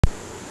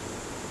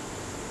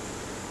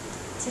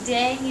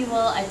Today you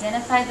will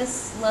identify the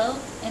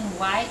slope and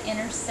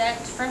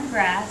y-intercept from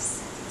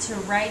graphs to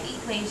write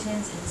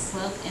equations in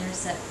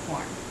slope-intercept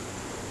form.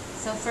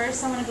 So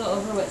first I want to go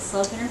over what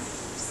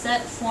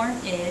slope-intercept form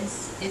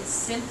is. It's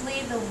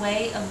simply the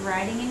way of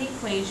writing an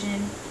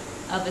equation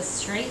of a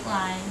straight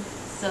line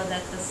so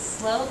that the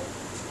slope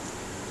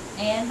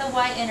and the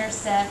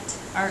y-intercept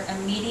are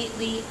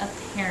immediately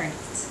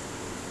apparent.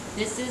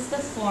 This is the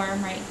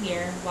form right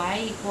here,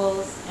 y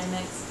equals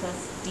mx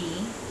plus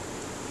b.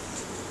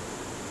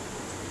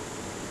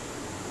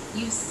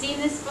 You've seen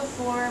this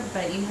before,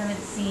 but you haven't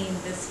seen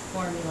this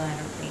formula, I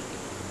don't think.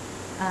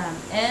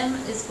 M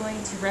is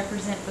going to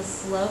represent the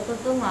slope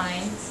of the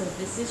line, so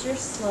this is your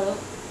slope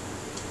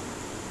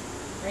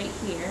right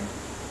here.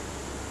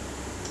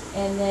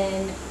 And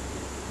then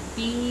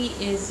B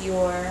is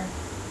your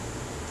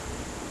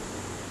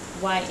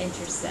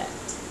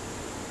y-intercept.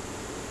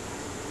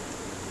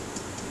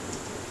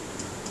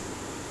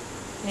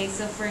 Okay,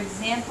 so for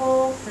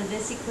example, for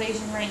this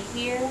equation right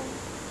here,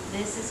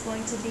 this is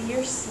going to be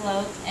your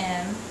slope,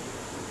 M,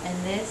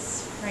 and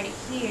this right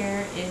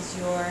here is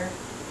your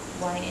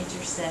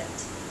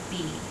y-intercept,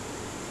 B.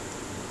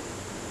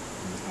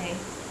 Okay,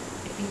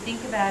 if you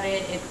think about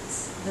it,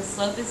 the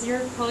slope is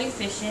your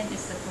coefficient,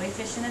 it's the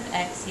coefficient of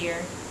x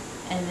here,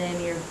 and then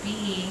your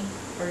B,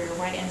 or your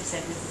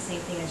y-intercept, is the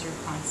same thing as your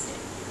constant.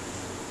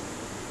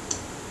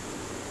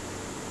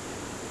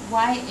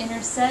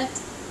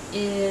 Y-intercept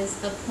is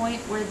the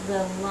point where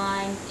the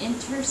line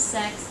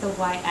intersects the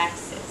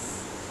y-axis.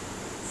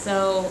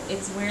 So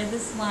it's where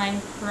this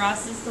line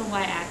crosses the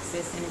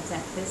y-axis, and it's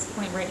at this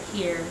point right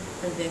here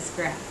for this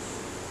graph.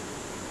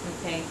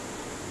 Okay,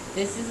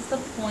 this is the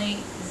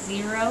point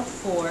 0,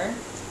 4,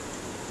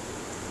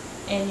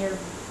 and your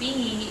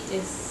B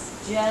is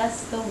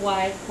just the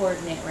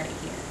y-coordinate right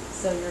here.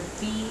 So your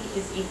B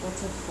is equal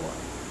to 4.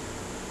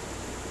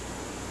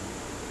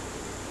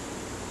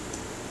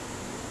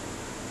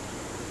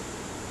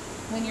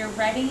 When you're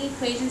writing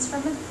equations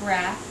from a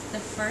graph, the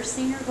first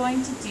thing you're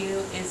going to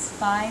do is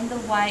find the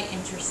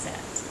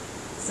y-intercept.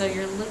 So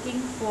you're looking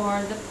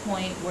for the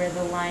point where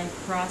the line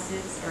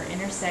crosses or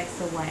intersects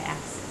the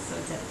y-axis. So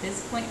it's at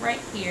this point right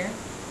here.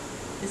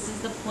 This is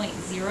the point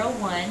 0,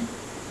 1.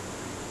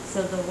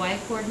 So the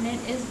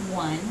y-coordinate is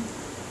 1.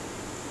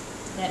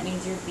 That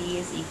means your B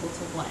is equal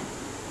to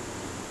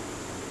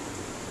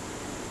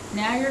 1.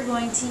 Now you're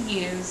going to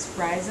use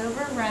rise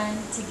over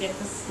run to get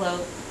the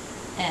slope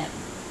M.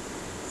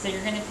 So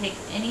you're going to pick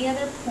any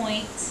other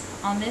point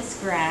on this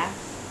graph,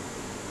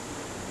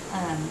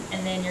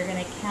 and then you're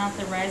going to count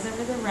the rise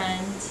over the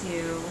run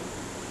to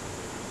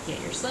get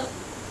your slope.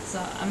 So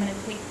I'm going to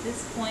pick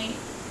this point.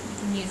 You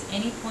can use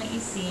any point you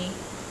see.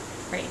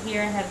 Right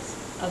here I have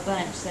a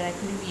bunch that I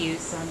could have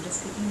used, so I'm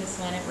just picking this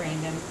one at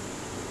random.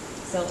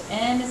 So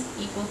M is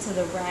equal to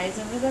the rise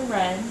over the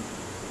run.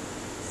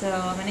 So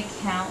I'm going to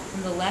count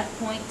from the left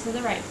point to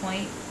the right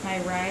point. My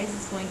rise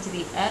is going to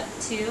be up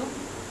 2.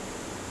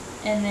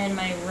 And then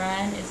my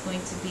run is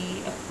going to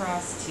be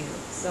across 2.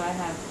 So I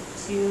have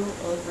 2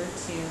 over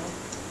 2,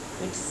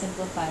 which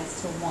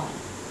simplifies to 1.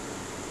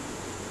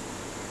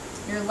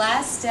 Your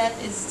last step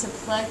is to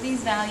plug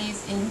these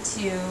values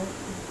into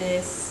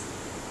this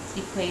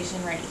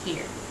equation right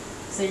here.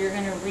 So you're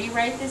going to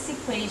rewrite this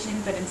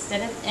equation, but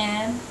instead of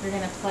M, you're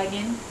going to plug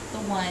in the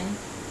 1,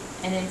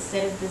 and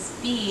instead of this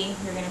B,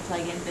 you're going to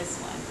plug in this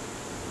one.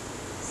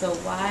 So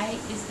y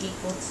is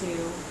equal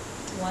to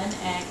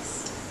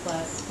 1x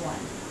plus 1.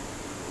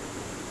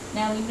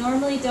 Now we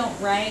normally don't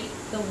write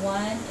the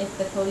 1 if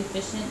the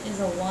coefficient is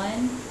a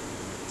 1,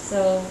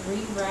 so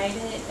rewrite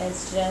it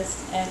as just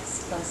x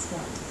plus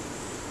 1.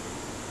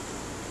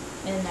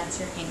 And that's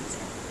your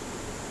answer.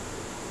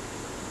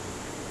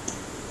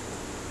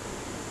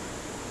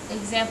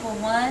 Example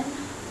 1,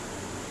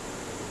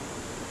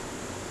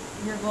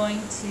 you're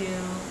going to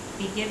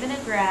be given a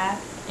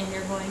graph and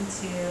you're going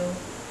to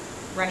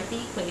write the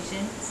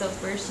equation. So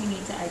first you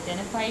need to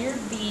identify your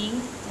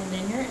B and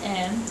then your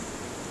M.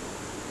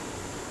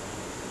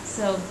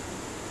 So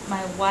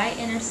my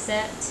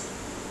y-intercept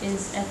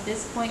is at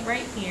this point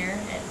right here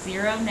at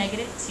 0,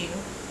 -2.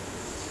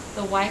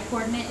 The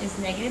y-coordinate is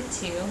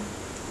 -2.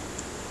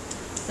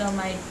 So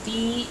my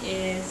B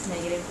is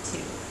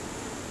 -2.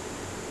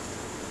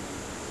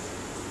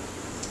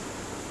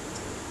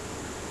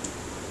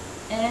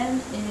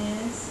 M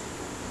is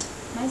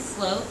my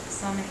slope,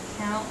 so I'm going to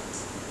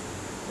count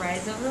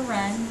rise over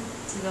run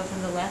to go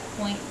from the left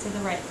point to the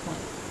right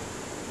point.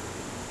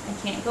 I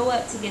can't go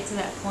up to get to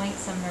that point,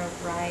 so I'm going to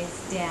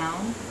rise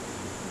down.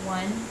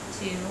 1,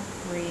 2,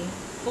 3,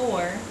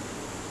 4.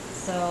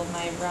 So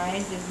my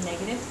rise is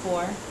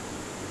 -4,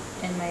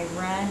 and my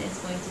run is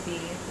going to be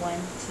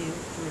 1, 2,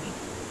 3.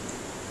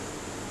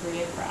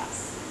 3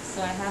 across.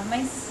 So I have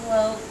my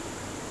slope,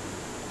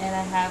 and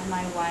I have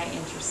my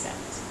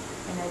y-intercept.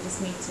 And I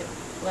just need to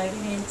plug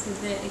it into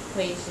the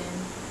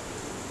equation,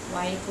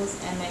 y equals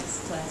mx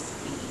plus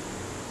b.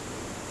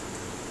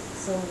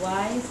 So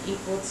y is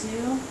equal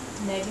to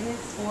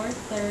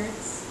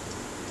 -4/3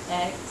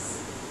 x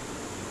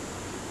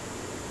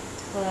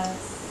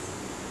plus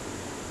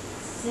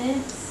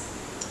since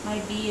my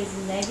b is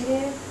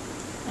negative,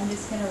 I'm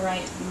just going to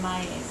write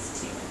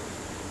minus 2.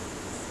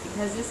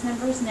 Because this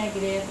number is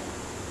negative,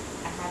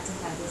 I have to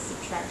have this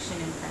subtraction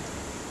in front of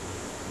it.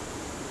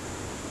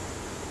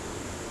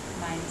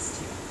 Minus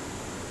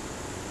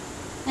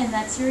 2. And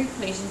that's your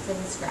equation for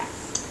this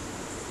graph.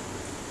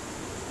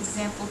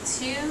 Example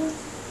 2.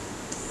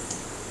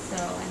 So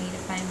I need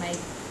to find my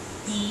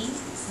b.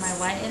 My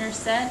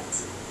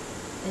y-intercept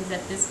is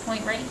at this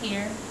point right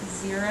here,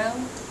 0,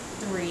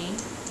 3.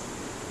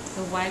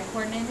 The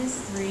y-coordinate is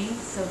 3,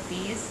 so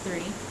b is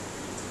 3.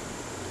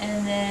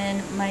 And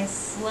then my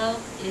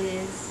slope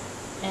is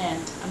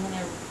m. I'm going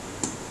to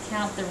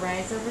count the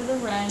rise over the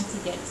run to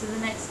get to the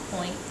next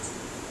point.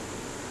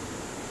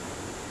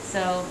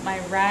 So my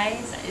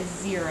rise is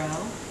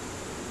 0,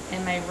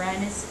 and my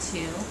run is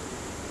 2.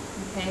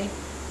 Okay?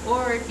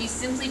 Or if you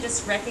simply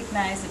just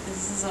recognize that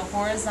this is a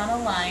horizontal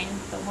line,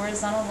 the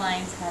horizontal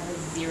lines have a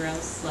 0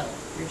 slope.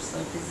 Your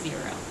slope is 0.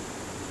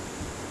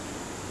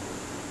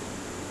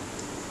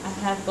 I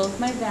have both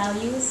my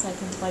values, so I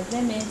can plug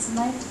them into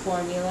my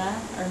formula,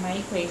 or my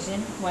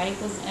equation, y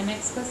equals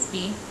mx plus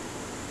b.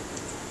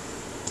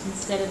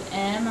 Instead of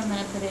m, I'm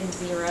going to put in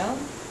 0,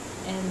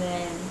 and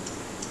then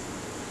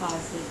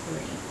positive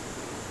 3.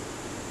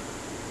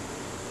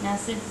 Now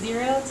since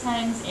 0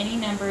 times any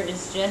number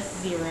is just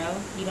 0,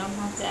 you don't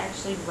have to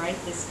actually write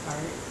this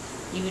part.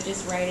 You would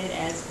just write it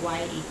as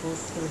y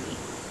equals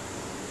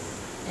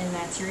 3. And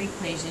that's your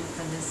equation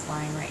for this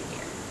line right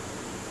here.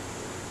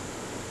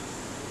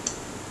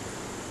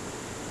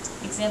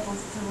 Example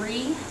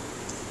 3.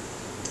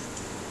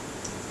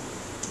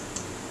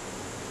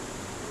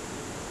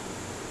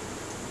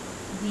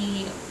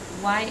 The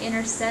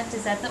y-intercept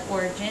is at the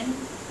origin.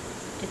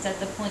 It's at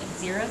the point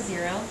 0,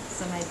 0,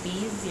 so my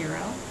b is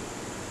 0.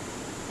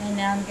 And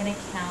now I'm going to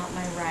count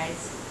my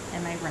rise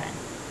and my run.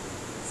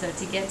 So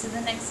to get to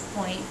the next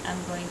point,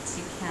 I'm going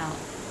to count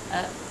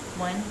up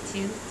 1,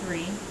 2,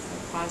 3,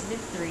 so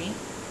positive 3,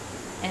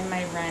 and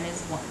my run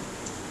is 1.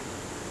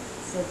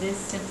 So this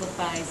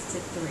simplifies to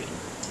 3.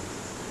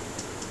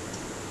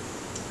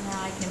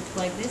 Now I can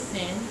plug this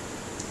in.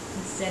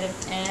 Instead of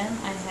m,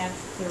 I have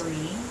 3,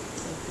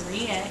 so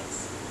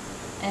 3x,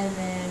 and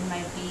then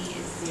my b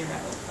is 0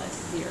 plus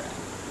 0.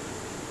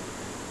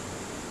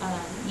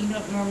 You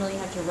don't normally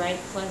have to write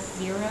plus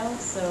 0,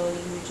 so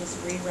you would just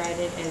rewrite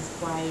it as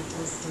y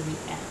equals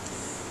 3x.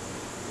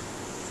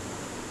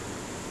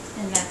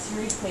 And that's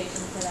your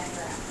equation for that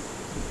graph.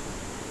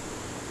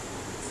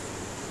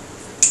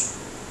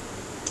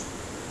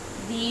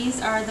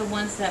 These are the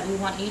ones that we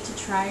want you to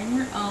try on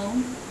your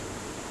own.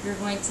 You're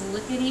going to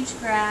look at each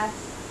graph.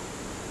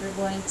 You're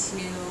going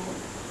to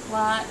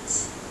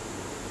plot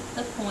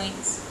the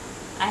points.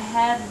 I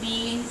have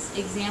these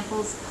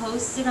examples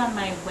posted on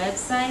my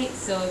website,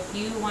 so if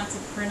you want to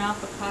print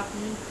off a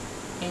copy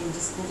and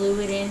just glue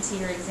it into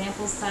your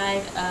example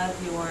side of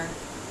your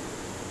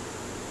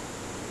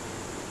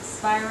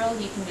spiral,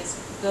 you can just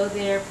go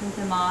there, print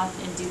them off,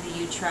 and do the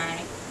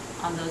U-try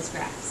on those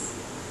graphs.